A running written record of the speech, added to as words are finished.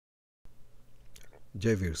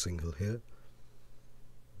Vir Singhal here.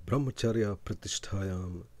 Brahmacharya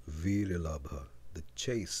pratisht'Hayam Virya labha. The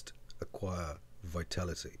chaste acquire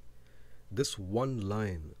vitality. This one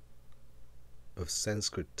line of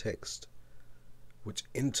Sanskrit text, which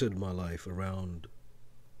entered my life around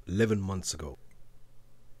 11 months ago,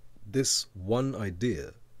 this one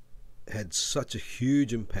idea had such a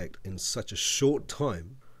huge impact in such a short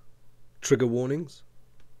time. Trigger warnings.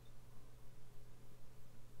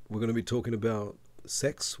 We're going to be talking about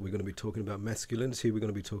sex, we're going to be talking about masculinity, we're going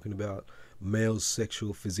to be talking about male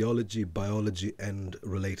sexual physiology, biology, and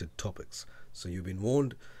related topics. So you've been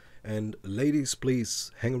warned. And ladies,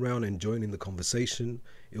 please hang around and join in the conversation.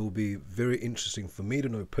 It will be very interesting for me to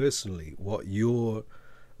know personally what your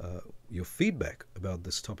feedback about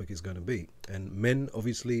this topic is going to be. And men,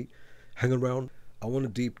 obviously, hang around. I want to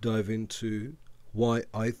deep dive into why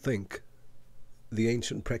I think the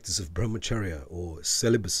ancient practice of Brahmacharya, or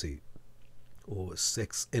celibacy, or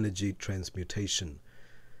sex energy transmutation,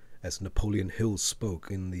 as Napoleon Hill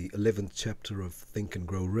spoke in the 11th chapter of Think and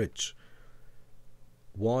Grow Rich,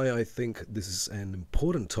 why I think this is an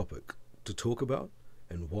important topic to talk about,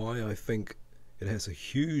 and why I think it has a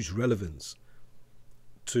huge relevance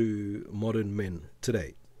to modern men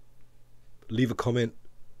today. Leave a comment,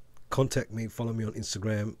 contact me, follow me on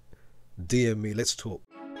Instagram, DM me, let's talk.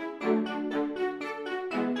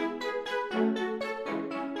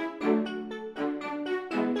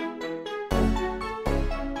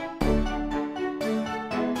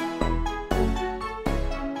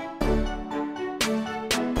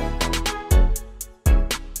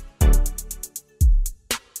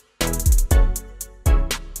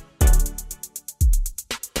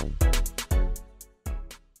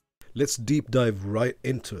 Let's deep dive right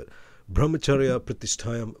into it. Brahmacharya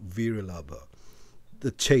pratisht'Hayam Virya labha. The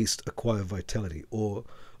chaste acquire vitality, or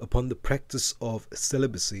upon the practice of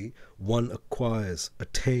celibacy, one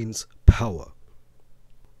attains power.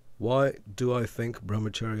 Why do I think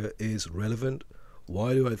Brahmacharya is relevant?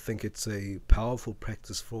 Why do I think it's a powerful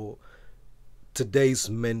practice for today's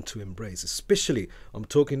men to embrace? Especially, I'm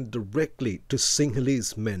talking directly to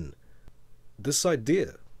Sinhalese men. This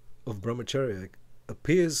idea of Brahmacharya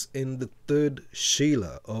appears in the third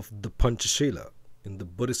Shila of the Panchashila in the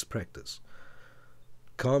Buddhist practice.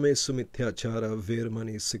 Kame sumithyachara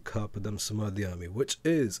vermani sikkhapadam samadhyami, which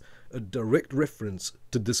is a direct reference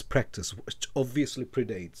to this practice, which obviously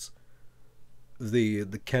predates the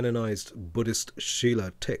canonized Buddhist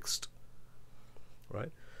Shila text.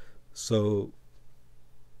 Right? So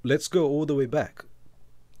let's go all the way back.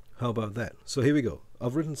 How about that? So here we go.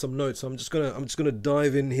 I've written some notes. I'm just gonna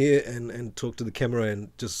dive in here and talk to the camera and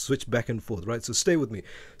just switch back and forth, right? So stay with me.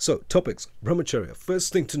 So topics: Brahmacharya.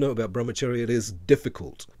 First thing to know about Brahmacharya, it is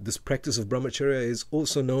difficult. This practice of Brahmacharya is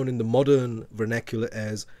also known in the modern vernacular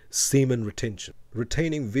as semen retention.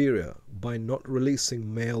 Retaining Virya by not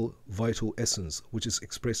releasing male vital essence, which is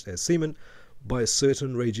expressed as semen, by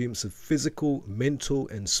certain regimes of physical, mental,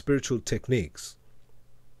 and spiritual techniques.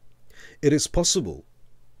 It is possible,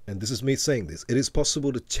 and this is me saying this, it is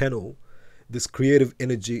possible to channel this creative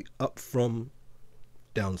energy up from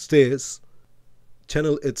downstairs,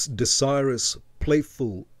 channel its desirous,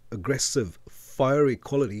 playful, aggressive, fiery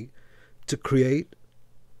quality to create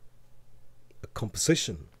a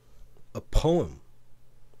composition, a poem,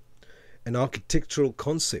 an architectural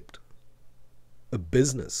concept, a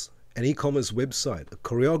business, an e-commerce website, a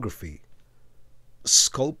choreography,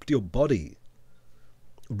 sculpt your body,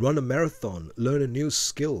 run a marathon, learn a new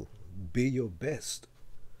skill, be your best.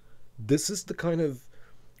 This is the kind of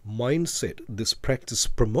mindset this practice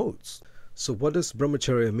promotes. So what does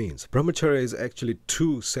Brahmacharya means? Brahmacharya is actually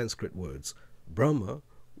two Sanskrit words. Brahma,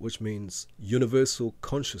 which means universal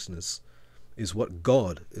consciousness, is what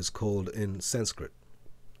God is called in Sanskrit.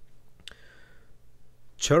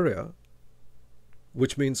 Charya,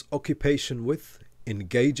 which means occupation with,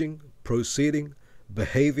 engaging, proceeding,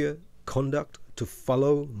 behavior, conduct, to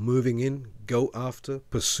follow, moving in, go after,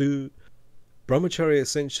 pursue. Brahmacharya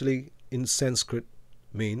essentially in Sanskrit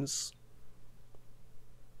means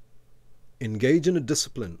engage in a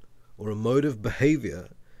discipline or a mode of behavior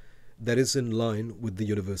that is in line with the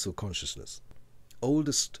universal consciousness.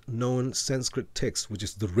 Oldest known Sanskrit text, which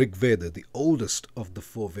is the Rig Veda, the oldest of the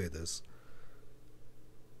four Vedas,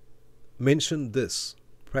 mentioned this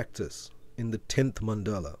practice in the 10th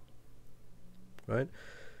mandala, right?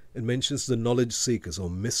 It mentions the knowledge seekers or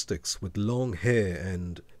mystics with long hair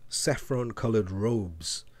and saffron-colored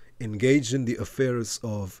robes engaged in the affairs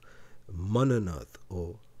of mananath,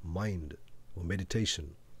 or mind, or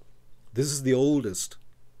meditation. This is the oldest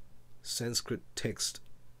Sanskrit text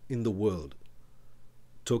in the world,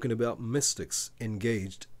 talking about mystics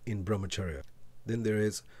engaged in Brahmacharya. Then there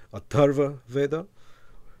is Atharva Veda,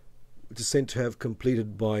 which is said to have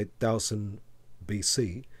completed by 1000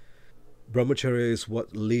 BC. Brahmacharya is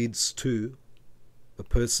what leads to a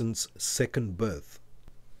person's second birth.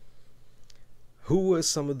 Who were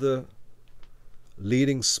some of the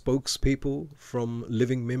leading spokespeople from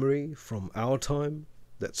living memory from our time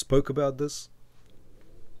that spoke about this?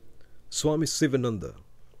 Swami Sivananda,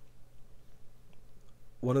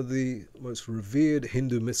 one of the most revered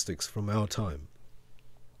Hindu mystics from our time.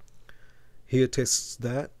 He attests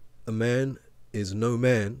that a man is no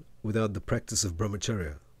man without the practice of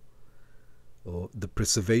Brahmacharya, or the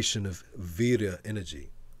preservation of Virya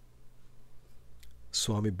energy.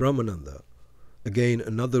 Swami Brahmananda, again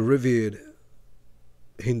another revered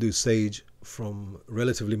Hindu sage from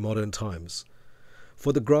relatively modern times.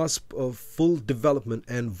 For the grasp of full development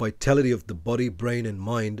and vitality of the body, brain and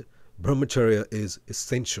mind, Brahmacharya is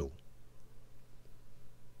essential.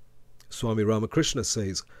 Swami Ramakrishna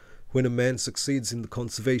says, when a man succeeds in the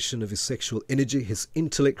conservation of his sexual energy, his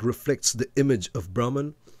intellect reflects the image of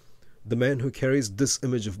Brahman. The man who carries this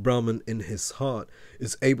image of Brahman in his heart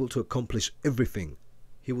is able to accomplish everything.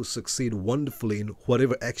 He will succeed wonderfully in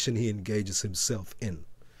whatever action he engages himself in.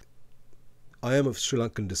 I am of Sri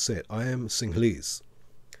Lankan descent. I am Singhalese.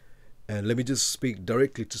 And let me just speak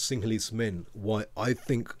directly to Singhalese men why I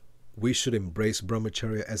think we should embrace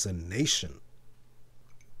Brahmacharya as a nation.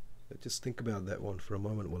 Just think about that one for a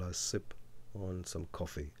moment while I sip on some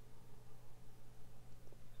coffee.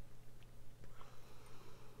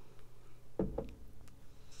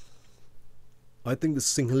 I think the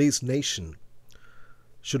Singhalese nation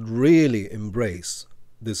should really embrace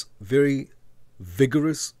this very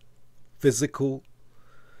vigorous, physical,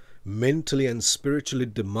 mentally and spiritually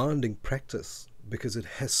demanding practice because it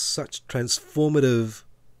has such transformative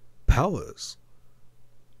powers.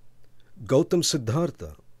 Gautam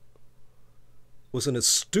Siddhartha was an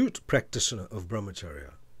astute practitioner of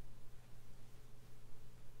Brahmacharya.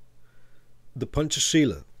 The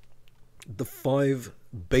Panchashila, the 5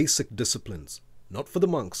 basic disciplines, not for the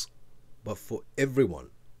monks, but for everyone.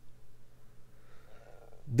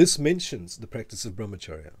 This mentions the practice of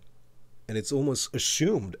Brahmacharya, and it's almost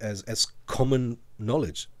assumed as common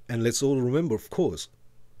knowledge. And let's all remember, of course,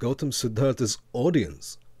 Gautam Siddhartha's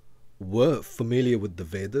audience were familiar with the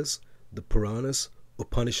Vedas, the Puranas,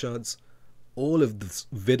 Upanishads, all of this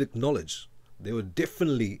Vedic knowledge. They were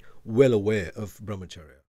definitely well aware of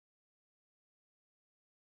Brahmacharya.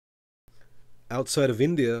 Outside of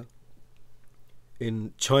India,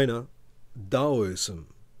 in China, Taoism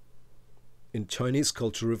in Chinese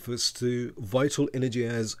culture refers to vital energy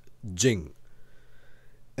as Jing,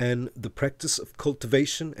 and the practice of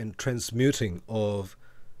cultivation and transmuting of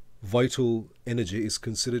vital energy is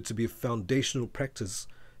considered to be a foundational practice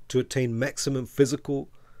to attain maximum physical,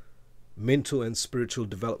 mental and spiritual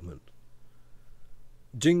development.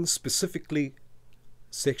 Jing, specifically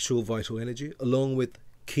sexual vital energy, along with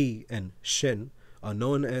Qi and Shen, are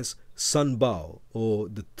known as San Bao, or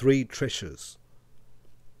the 3 treasures.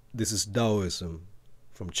 This is Taoism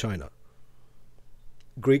from China.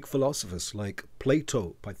 Greek philosophers like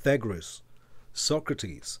Plato, Pythagoras,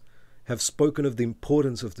 Socrates have spoken of the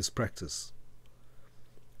importance of this practice.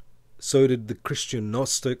 So did the Christian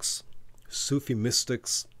Gnostics, Sufi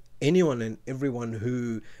mystics, anyone and everyone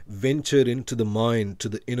who ventured into the mind, to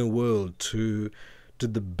the inner world, to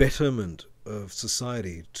the betterment of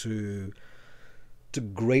society, to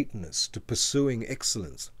greatness, to pursuing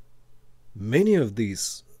excellence. Many of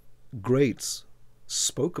these greats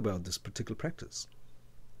spoke about this particular practice.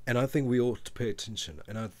 And I think we ought to pay attention,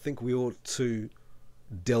 and I think we ought to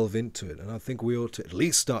delve into it, and I think we ought to at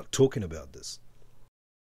least start talking about this.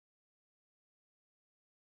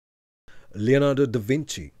 Leonardo da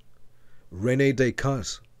Vinci, René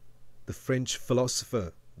Descartes, the French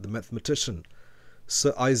philosopher, the mathematician,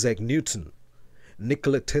 Sir Isaac Newton,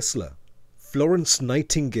 Nikola Tesla, Florence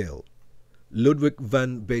Nightingale, Ludwig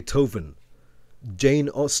van Beethoven, Jane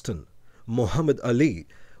Austen, Muhammad Ali,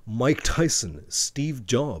 Mike Tyson, Steve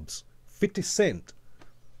Jobs, 50 Cent.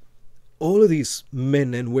 All of these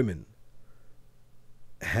men and women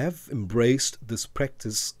have embraced this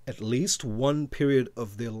practice at least one period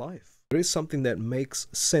of their life. There is something that makes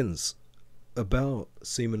sense about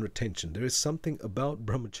semen retention. There is something about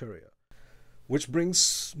Brahmacharya. Which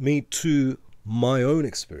brings me to my own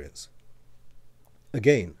experience.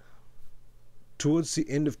 Again, towards the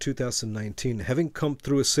end of 2019, having come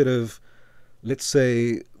through a set of, let's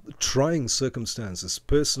say, trying circumstances,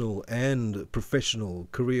 personal and professional,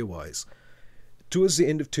 career-wise, towards the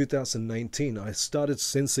end of 2019, I started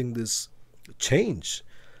sensing this change.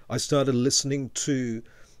 I started listening to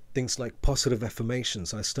things like positive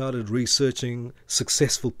affirmations. I started researching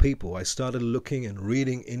successful people. I started looking and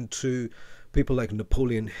reading into people like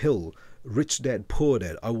Napoleon Hill, Rich Dad, Poor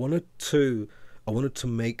Dad. I wanted to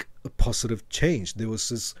make a positive change. There was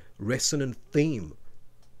this resonant theme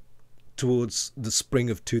towards the spring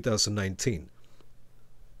of 2019.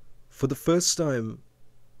 For the first time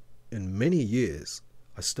in many years,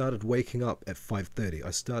 I started waking up at 5:30.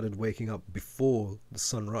 I started waking up before the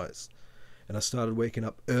sunrise. And I started waking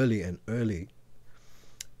up early and early.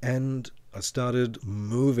 And I started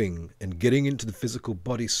moving and getting into the physical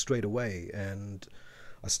body straight away. And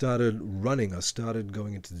I started running. I started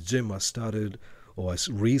going into the gym. I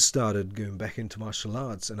restarted going back into martial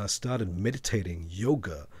arts. And I started meditating,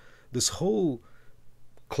 yoga. This whole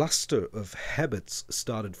cluster of habits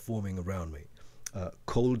started forming around me.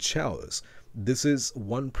 Cold showers. This is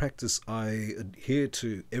one practice I adhere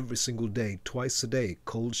to every single day, twice a day,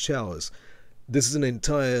 cold showers. This is an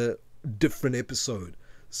entire different episode,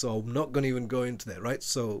 so I'm not going to even go into that, right?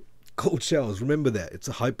 So cold showers, remember that. It's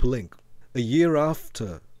a hyperlink. A year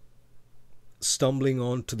after stumbling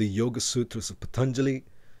on to the Yoga Sutra of Patanjali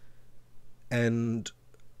and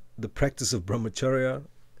the practice of Brahmacharya,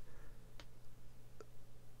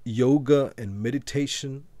 yoga and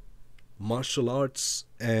meditation, martial arts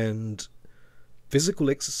and physical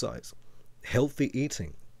exercise, healthy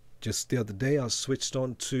eating. Just the other day I switched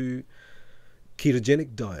on to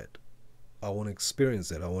ketogenic diet. I want to experience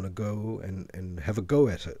that. I want to go and have a go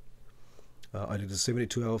at it. I did a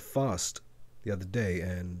 72-hour fast the other day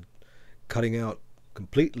and cutting out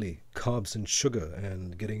completely carbs and sugar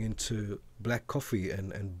and getting into black coffee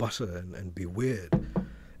and butter and be weird.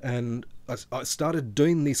 And I started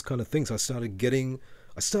doing these kind of things. I started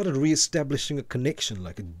re-establishing a connection,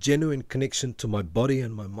 like a genuine connection to my body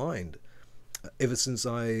and my mind. Ever since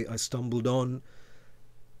I stumbled on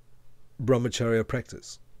Brahmacharya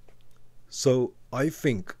practice. So I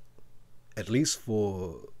think, at least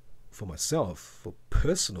for myself, for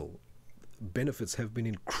personal benefits have been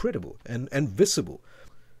incredible and visible.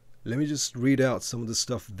 Let me just read out some of the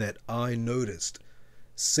stuff that I noticed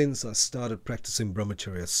since I started practicing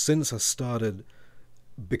Brahmacharya, since I started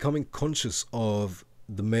becoming conscious of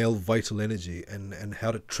the male vital energy and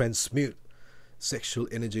how to transmute sexual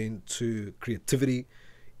energy into creativity,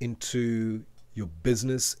 into your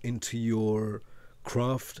business, into your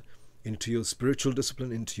craft, into your spiritual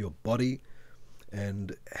discipline, into your body,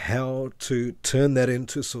 and how to turn that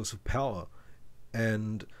into a source of power,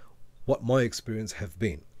 and what my experience have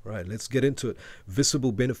been. Right, let's get into it.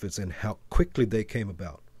 Visible benefits and how quickly they came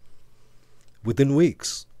about. Within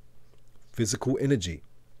weeks, physical energy,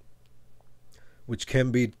 which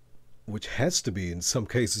has to be in some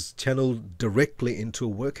cases channeled directly into a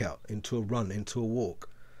workout, into a run, into a walk.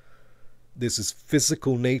 There's this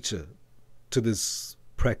physical nature to this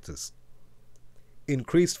practice.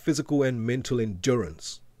 Increased physical and mental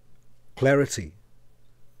endurance, clarity,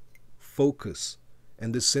 focus,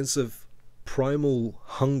 and this sense of primal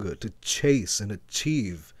hunger to chase and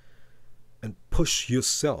achieve and push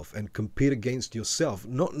yourself and compete against yourself,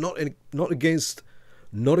 not against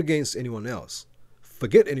anyone else.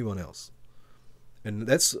 Forget anyone else. And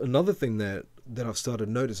that's another thing that I've started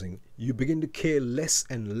noticing. You begin to care less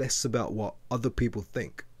and less about what other people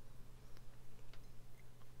think.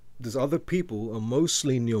 These other people are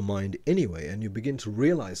mostly in your mind anyway, and you begin to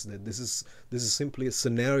realize that this is simply a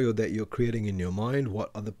scenario that you're creating in your mind,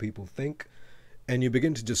 what other people think, and you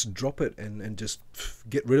begin to just drop it and just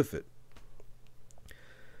get rid of it.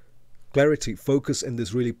 Clarity, focus, and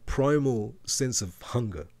this really primal sense of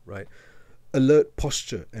hunger, right? Alert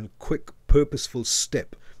posture and quick, purposeful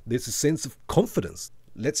step. There's a sense of confidence.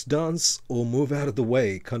 Let's dance or move out of the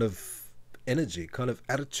way kind of energy, kind of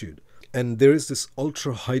attitude. And there is this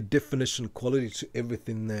ultra high definition quality to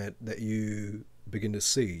everything that you begin to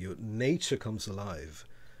see. Your nature comes alive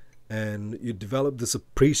and you develop this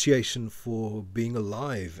appreciation for being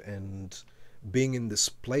alive and being in this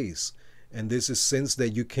place. And there's a sense that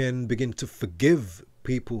you can begin to forgive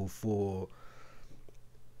people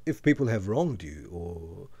if people have wronged you,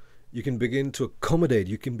 or you can begin to accommodate,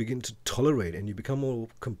 you can begin to tolerate, and you become more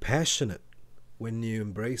compassionate when you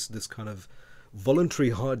embrace this kind of voluntary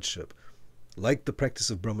hardship, like the practice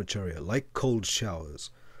of Brahmacharya, like cold showers,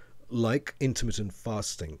 like intermittent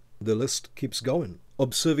fasting. The list keeps going.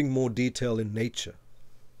 Observing more detail in nature.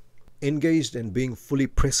 Engaged and being fully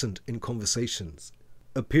present in conversations.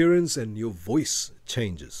 Appearance and your voice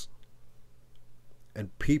changes.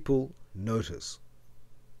 And people notice.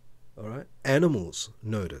 All right? Animals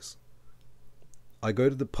notice. I go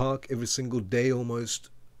to the park every single day almost,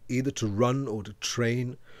 either to run or to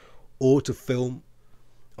train or to film.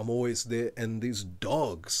 I'm always there, and these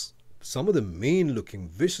dogs, some of them mean looking,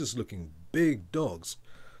 vicious looking, big dogs,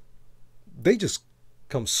 they just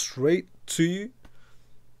come straight to you,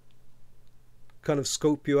 kind of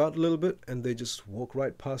scope you out a little bit, and they just walk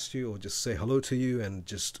right past you or just say hello to you and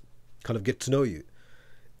just kind of get to know you.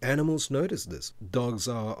 Animals notice this. Dogs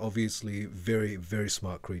are obviously very, very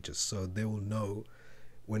smart creatures, so they will know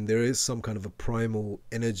when there is some kind of a primal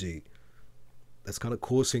energy that's kind of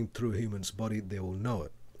coursing through a human's body. They will know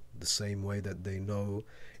it the same way that they know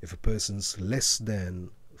if a person's less than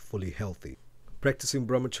fully healthy. Practicing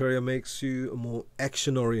Brahmacharya makes you a more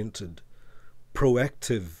action-oriented,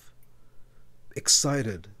 proactive,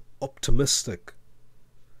 excited, optimistic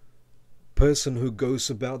person who goes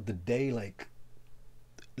about the day like,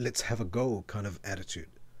 let's have a go kind of attitude.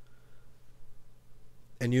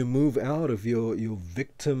 And you move out of your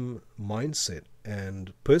victim mindset.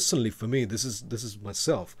 And personally for me, this is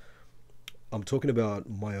myself. I'm talking about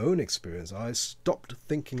my own experience. I stopped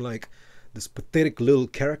thinking like this pathetic little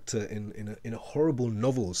character in a horrible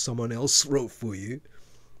novel someone else wrote for you.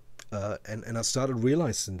 And I started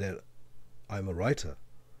realizing that I'm a writer.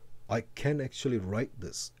 I can actually write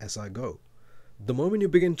this as I go. The moment you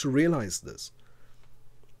begin to realize this,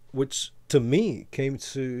 which to me came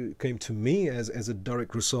to me as a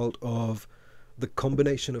direct result of the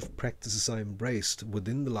combination of practices I embraced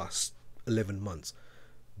within the last 11 months.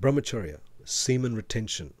 Brahmacharya, semen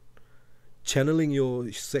retention, channeling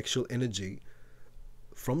your sexual energy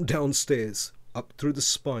from downstairs up through the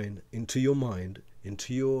spine into your mind,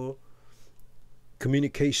 into your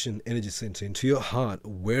communication energy center, into your heart,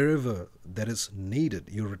 wherever that is needed.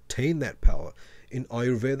 You retain that power. In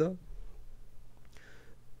Ayurveda,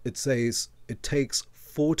 it says it takes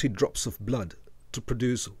 40 drops of blood to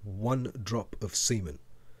produce 1 drop of semen.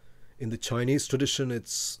 In the Chinese tradition,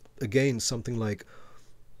 it's again something like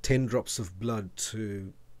 10 drops of blood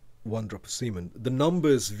to 1 drop of semen. The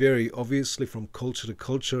numbers vary obviously from culture to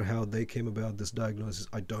culture. How they came about this diagnosis,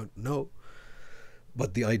 I don't know.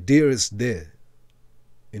 But the idea is there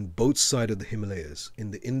in both sides of the Himalayas,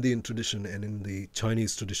 in the Indian tradition and in the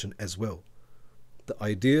Chinese tradition as well. The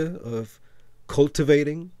idea of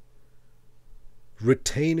cultivating,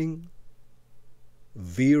 retaining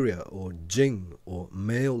Virya or Jing or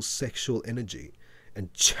male sexual energy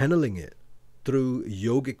and channeling it through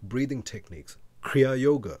yogic breathing techniques, Kriya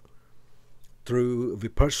Yoga, through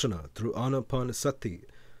Vipassana, through Anapanasati,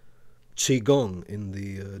 Qigong in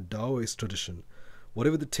the Taoist tradition,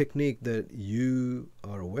 whatever the technique that you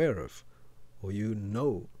are aware of or you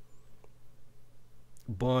know,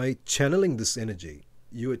 by channeling this energy,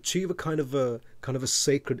 you achieve a kind of a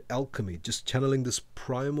sacred alchemy, just channeling this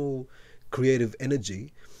primal creative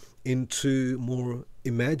energy into more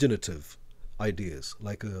imaginative ideas,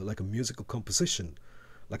 like a musical composition,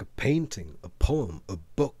 like a painting, a poem, a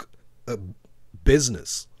book, a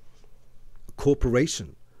business, a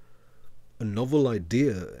corporation, a novel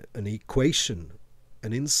idea, an equation,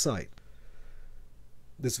 an insight.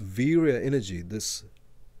 This Virya energy, this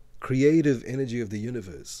creative energy of the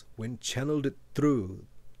universe, when channeled it through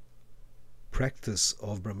practice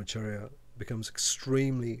of Brahmacharya, becomes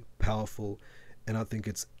extremely powerful. And I think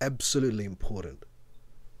it's absolutely important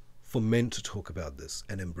for men to talk about this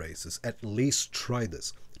and embrace this. At least try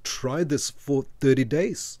this. Try this for 30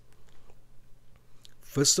 days.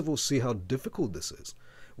 First of all, see how difficult this is.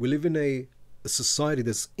 We live in a society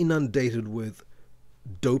that's inundated with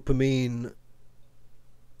dopamine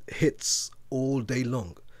hits all day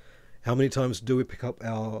long. How many times do we pick up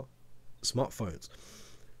our smartphones?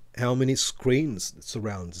 How many screens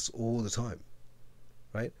surrounds us all the time,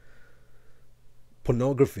 right?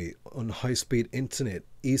 Pornography on high-speed internet,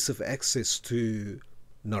 ease of access to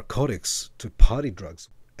narcotics, to party drugs.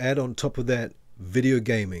 Add on top of that video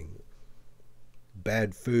gaming,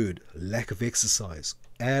 bad food, lack of exercise.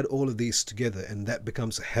 Add all of these together and that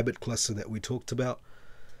becomes a habit cluster that we talked about.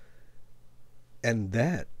 And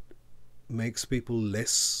that makes people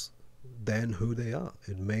less than who they are.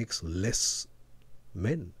 It makes less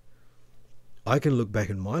men. I can look back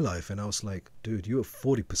in my life and I was like, dude, you are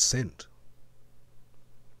 40%.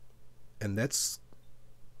 And that's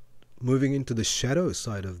moving into the shadow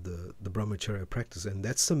side of the Brahmacharya practice. And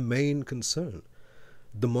that's the main concern.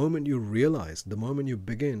 The moment you realize, the moment you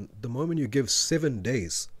begin, the moment you give 7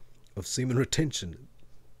 days of semen retention,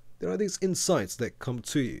 there are these insights that come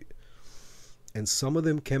to you. And some of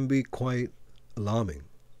them can be quite alarming.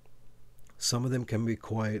 Some of them can be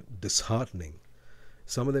quite disheartening.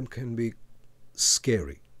 Some of them can be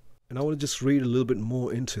scary. And I want to just read a little bit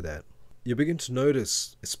more into that. You begin to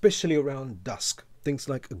notice, especially around dusk, things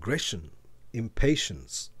like aggression,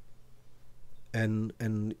 impatience,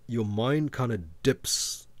 and your mind kind of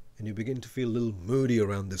dips and you begin to feel a little moody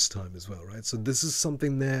around this time as well, right? So this is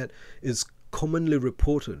something that is commonly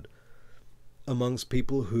reported amongst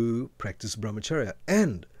people who practice Brahmacharya.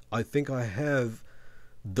 And I think I have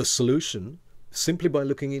the solution simply by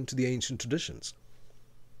looking into the ancient traditions.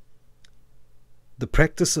 The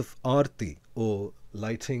practice of arti, or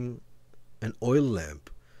lighting an oil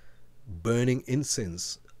lamp, burning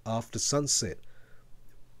incense after sunset,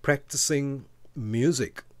 practicing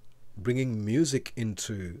music, bringing music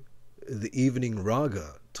into the evening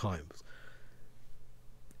raga times.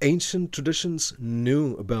 Ancient traditions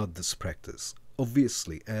knew about this practice,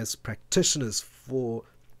 obviously, as practitioners for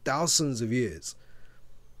thousands of years.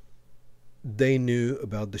 They knew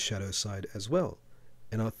about the shadow side as well.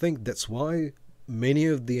 And I think that's why many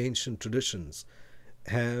of the ancient traditions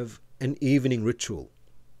have an evening ritual.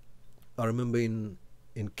 I remember in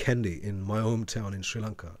Kandy, in my hometown in Sri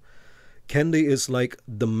Lanka, Kandy is like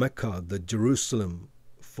the Mecca, the Jerusalem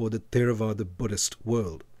for the Theravada Buddhist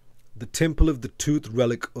world. The temple of the tooth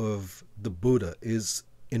relic of the Buddha is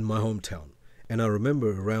in my hometown. And I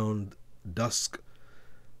remember around dusk,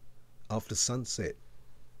 after sunset,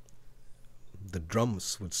 the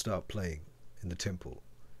drums would start playing in the temple,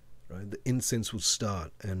 right? The incense would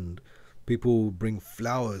start, and people would bring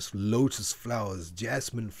flowers, lotus flowers,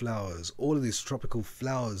 jasmine flowers, all of these tropical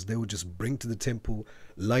flowers they would just bring to the temple,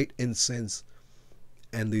 light incense,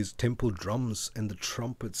 and these temple drums and the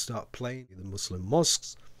trumpets start playing. The Muslim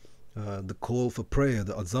mosques, the call for prayer,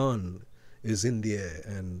 the adhan is in the air,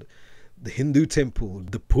 and the Hindu temple,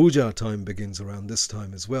 the puja time begins around this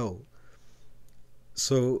time as well.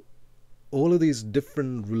 So all of these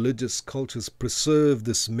different religious cultures preserve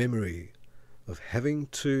this memory of having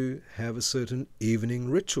to have a certain evening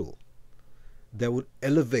ritual that would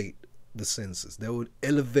elevate the senses, that would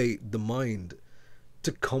elevate the mind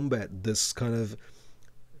to combat this kind of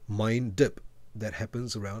mind dip that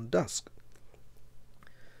happens around dusk.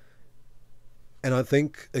 And I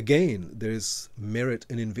think, again, there's merit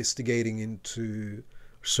in investigating into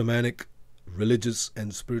shamanic, religious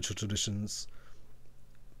and spiritual traditions,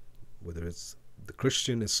 whether it's the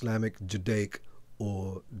Christian, Islamic, Judaic,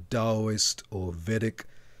 or Taoist, or Vedic,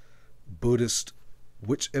 Buddhist,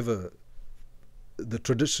 whichever the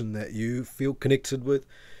tradition that you feel connected with.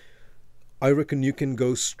 I reckon you can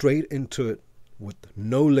go straight into it with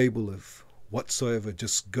no label of whatsoever.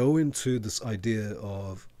 Just go into this idea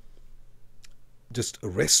of just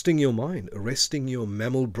arresting your mind, arresting your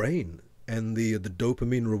mammal brain and the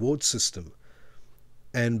dopamine reward system,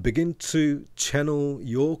 and begin to channel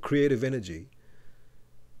your creative energy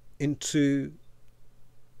into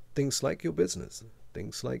things like your business,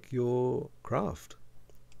 things like your craft,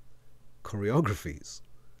 choreographies,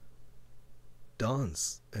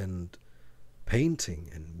 dance and painting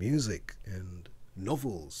and music and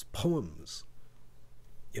novels, poems,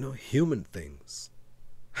 human things.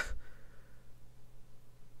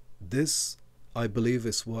 This, I believe,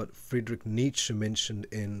 is what Friedrich Nietzsche mentioned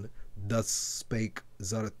in Thus Spake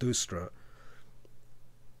Zarathustra.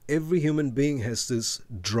 Every human being has this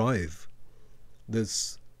drive,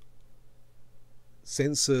 this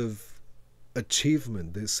sense of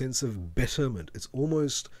achievement, this sense of betterment. It's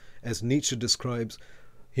almost, as Nietzsche describes,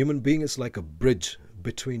 human being is like a bridge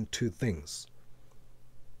between two things.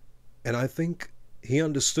 And I think he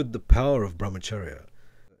understood the power of Brahmacharya.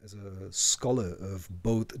 As a scholar of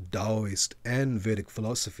both Taoist and Vedic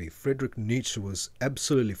philosophy, Friedrich Nietzsche was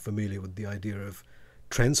absolutely familiar with the idea of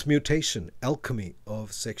transmutation, alchemy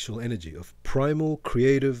of sexual energy, of primal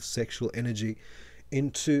creative sexual energy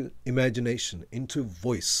into imagination, into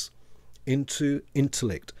voice, into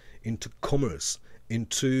intellect, into commerce,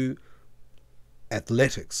 into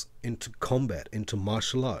athletics, into combat, into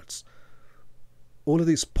martial arts. All of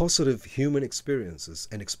these positive human experiences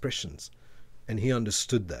and expressions. And he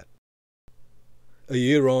understood that. A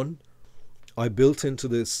year on, I built into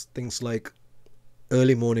this things like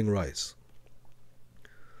early morning rise,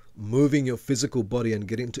 moving your physical body and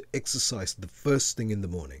getting to exercise the first thing in the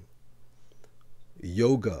morning,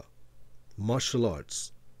 yoga, martial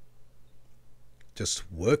arts, just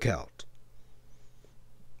work out,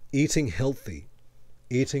 eating healthy,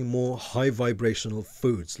 eating more high vibrational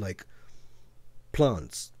foods like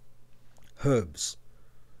plants, herbs,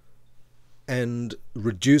 and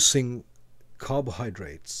reducing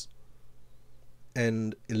carbohydrates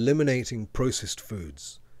and eliminating processed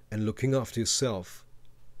foods and looking after yourself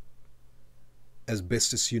as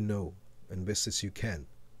best as you know and best as you can.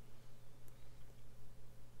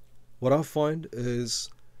 What I find is,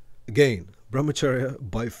 again,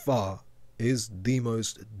 Brahmacharya by far is the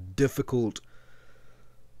most difficult,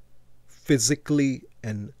 physically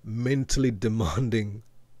and mentally demanding,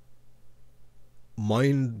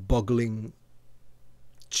 mind-boggling,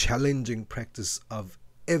 challenging practice I've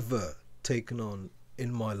ever taken on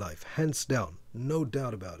in my life. Hands down, no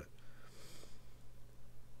doubt about it.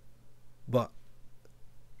 But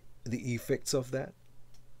the effects of that,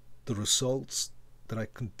 the results that I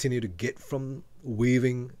continue to get from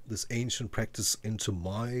weaving this ancient practice into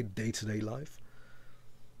my day-to-day life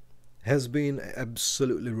has been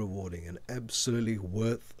absolutely rewarding and absolutely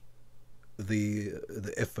worth the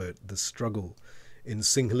effort, the struggle. In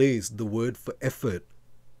Sinhalese, the word for effort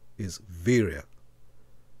is Virya.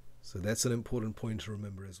 So that's an important point to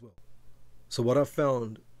remember as well. So what I've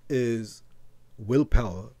found is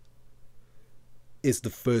willpower is the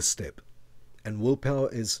first step. And willpower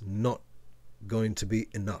is not going to be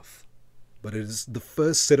enough. But it is the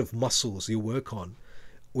first set of muscles you work on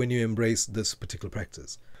when you embrace this particular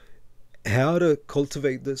practice. How to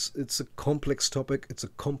cultivate this, it's a complex topic, it's a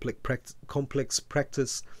complex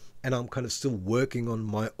practice, and I'm kind of still working on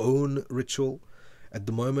my own ritual at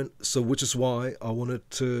the moment. So which is why I wanted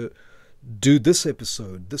to do this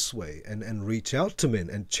episode this way and reach out to men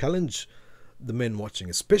and challenge the men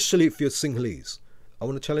watching, especially if you're Sinhalese. I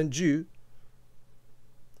want to challenge you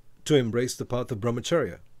to embrace the path of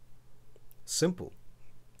Brahmacharya. Simple.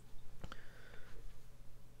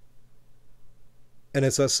 And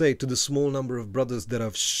as I say, to the small number of brothers that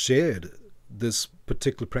I've shared this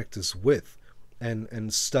particular practice with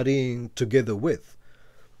and studying together with,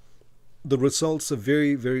 the results are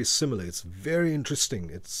very, very similar. It's very interesting.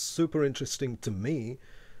 It's super interesting to me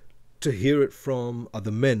to hear it from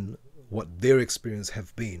other men, what their experience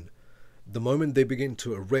have been. The moment they begin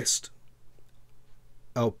to arrest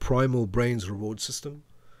our primal brain's reward system,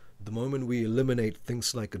 the moment we eliminate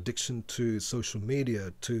things like addiction to social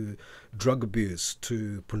media, to drug abuse,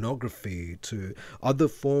 to pornography, to other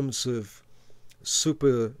forms of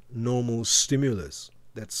super normal stimulus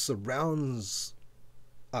that surrounds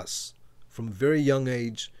us from a very young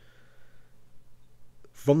age,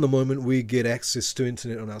 from the moment we get access to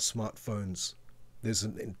internet on our smartphones, there's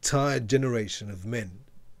an entire generation of men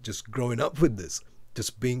just growing up with this,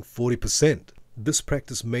 just being 40%. This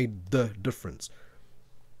practice made the difference.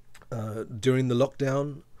 During the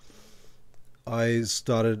lockdown, I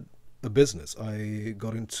started a business. I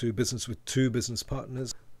got into business with 2 business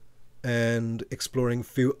partners and exploring a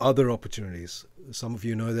few other opportunities. Some of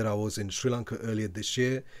you know that I was in Sri Lanka earlier this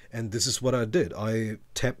year, and this is what I did. I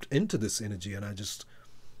tapped into this energy and I just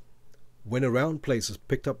went around places,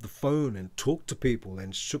 picked up the phone and talked to people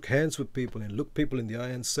and shook hands with people and looked people in the eye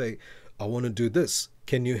and say, I want to do this.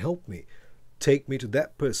 Can you help me? Take me to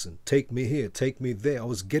that person. Take me here. Take me there. I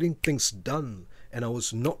was getting things done and I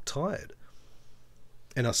was not tired.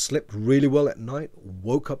 And I slept really well at night,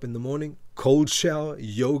 woke up in the morning, cold shower,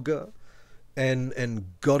 yoga, and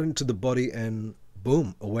got into the body, and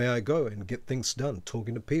boom, away I go and get things done,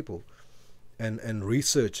 talking to people and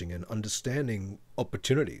researching and understanding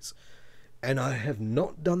opportunities. And I have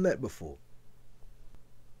not done that before.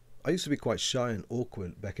 I used to be quite shy and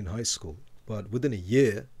awkward back in high school, but within a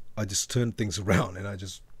year, I just turned things around and I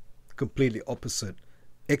just completely opposite.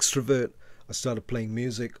 Extrovert. I started playing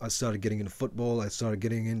music. I started getting into football. I started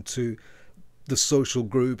getting into the social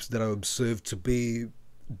groups that I observed to be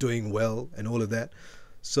doing well and all of that.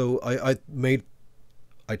 So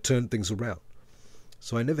I turned things around.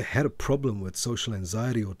 So I never had a problem with social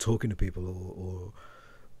anxiety or talking to people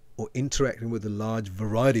or interacting with a large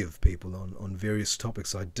variety of people on various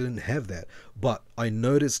topics. I didn't have that. But I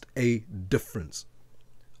noticed a difference.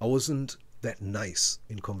 I wasn't that nice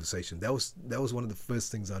in conversation. That was one of the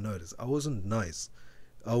first things I noticed. I wasn't nice.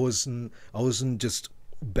 I wasn't just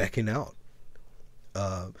backing out.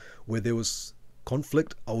 Where there was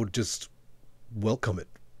conflict, I would just welcome it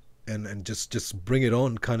and just bring it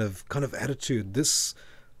on kind of attitude. This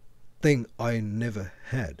thing I never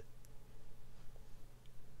had.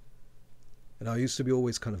 And I used to be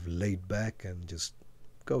always kind of laid back and just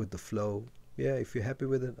go with the flow. Yeah, if you're happy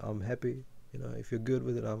with it, I'm happy. You know, if you're good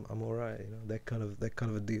with it, I'm all right. You know, that kind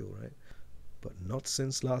of a deal, right? But not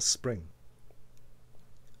since last spring.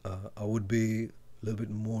 I would be a little bit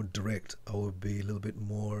more direct. I would be a little bit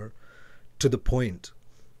more to the point.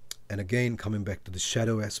 And again, coming back to the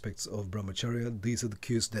shadow aspects of Brahmacharya, these are the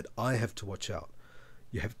cues that I have to watch out.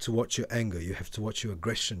 You have to watch your anger. You have to watch your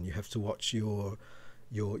aggression. You have to watch your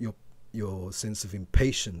sense of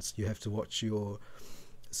impatience. You have to watch your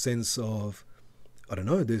sense of, I don't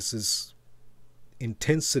know, this is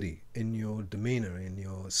intensity in your demeanor, in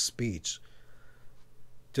your speech.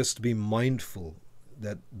 Just to be mindful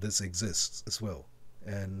that this exists as well.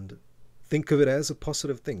 And think of it as a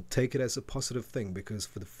positive thing. Take it as a positive thing, because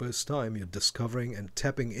for the first time you're discovering and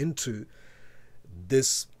tapping into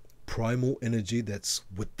this primal energy that's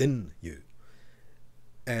within you.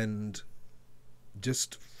 And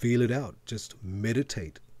just feel it out. Just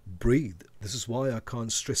meditate. Breathe. This is why I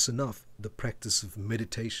can't stress enough the practice of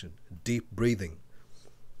meditation, deep breathing.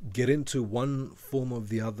 Get into one form of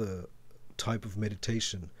the other type of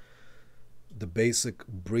meditation, the basic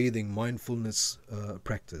breathing mindfulness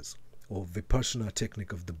practice, or vipassana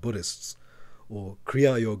technique of the Buddhists, or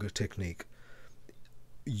kriya yoga technique,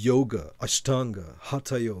 yoga, ashtanga,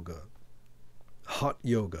 hatha yoga, hot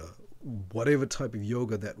yoga, whatever type of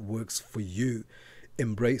yoga that works for you,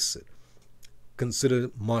 embrace it. Consider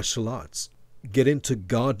martial arts. Get into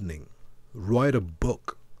gardening. Write a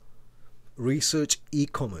book. Research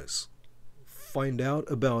e-commerce. Find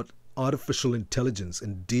out about artificial intelligence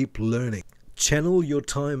and deep learning. Channel your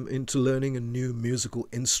time into learning a new musical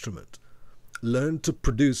instrument. Learn to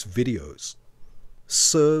produce videos.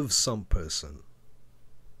 Serve some person.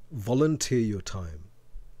 Volunteer your time.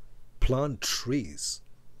 Plant trees.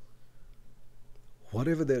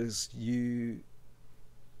 Whatever that is you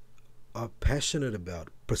are passionate about,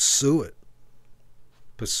 pursue it.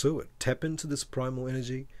 Pursue it. Tap into this primal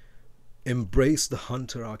energy. Embrace the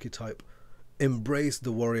hunter archetype. Embrace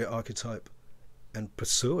the warrior archetype. And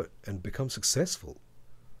pursue it and become successful.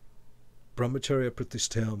 Brahmacharya,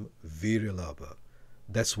 pratisht'Hayam, Virya, labha.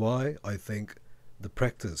 That's why I think the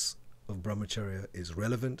practice of Brahmacharya is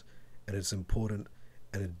relevant, and it's important,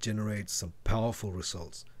 and it generates some powerful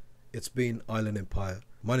results. It's been Island Empire.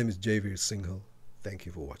 My name is Vir Singhal. Thank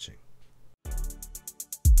you for watching.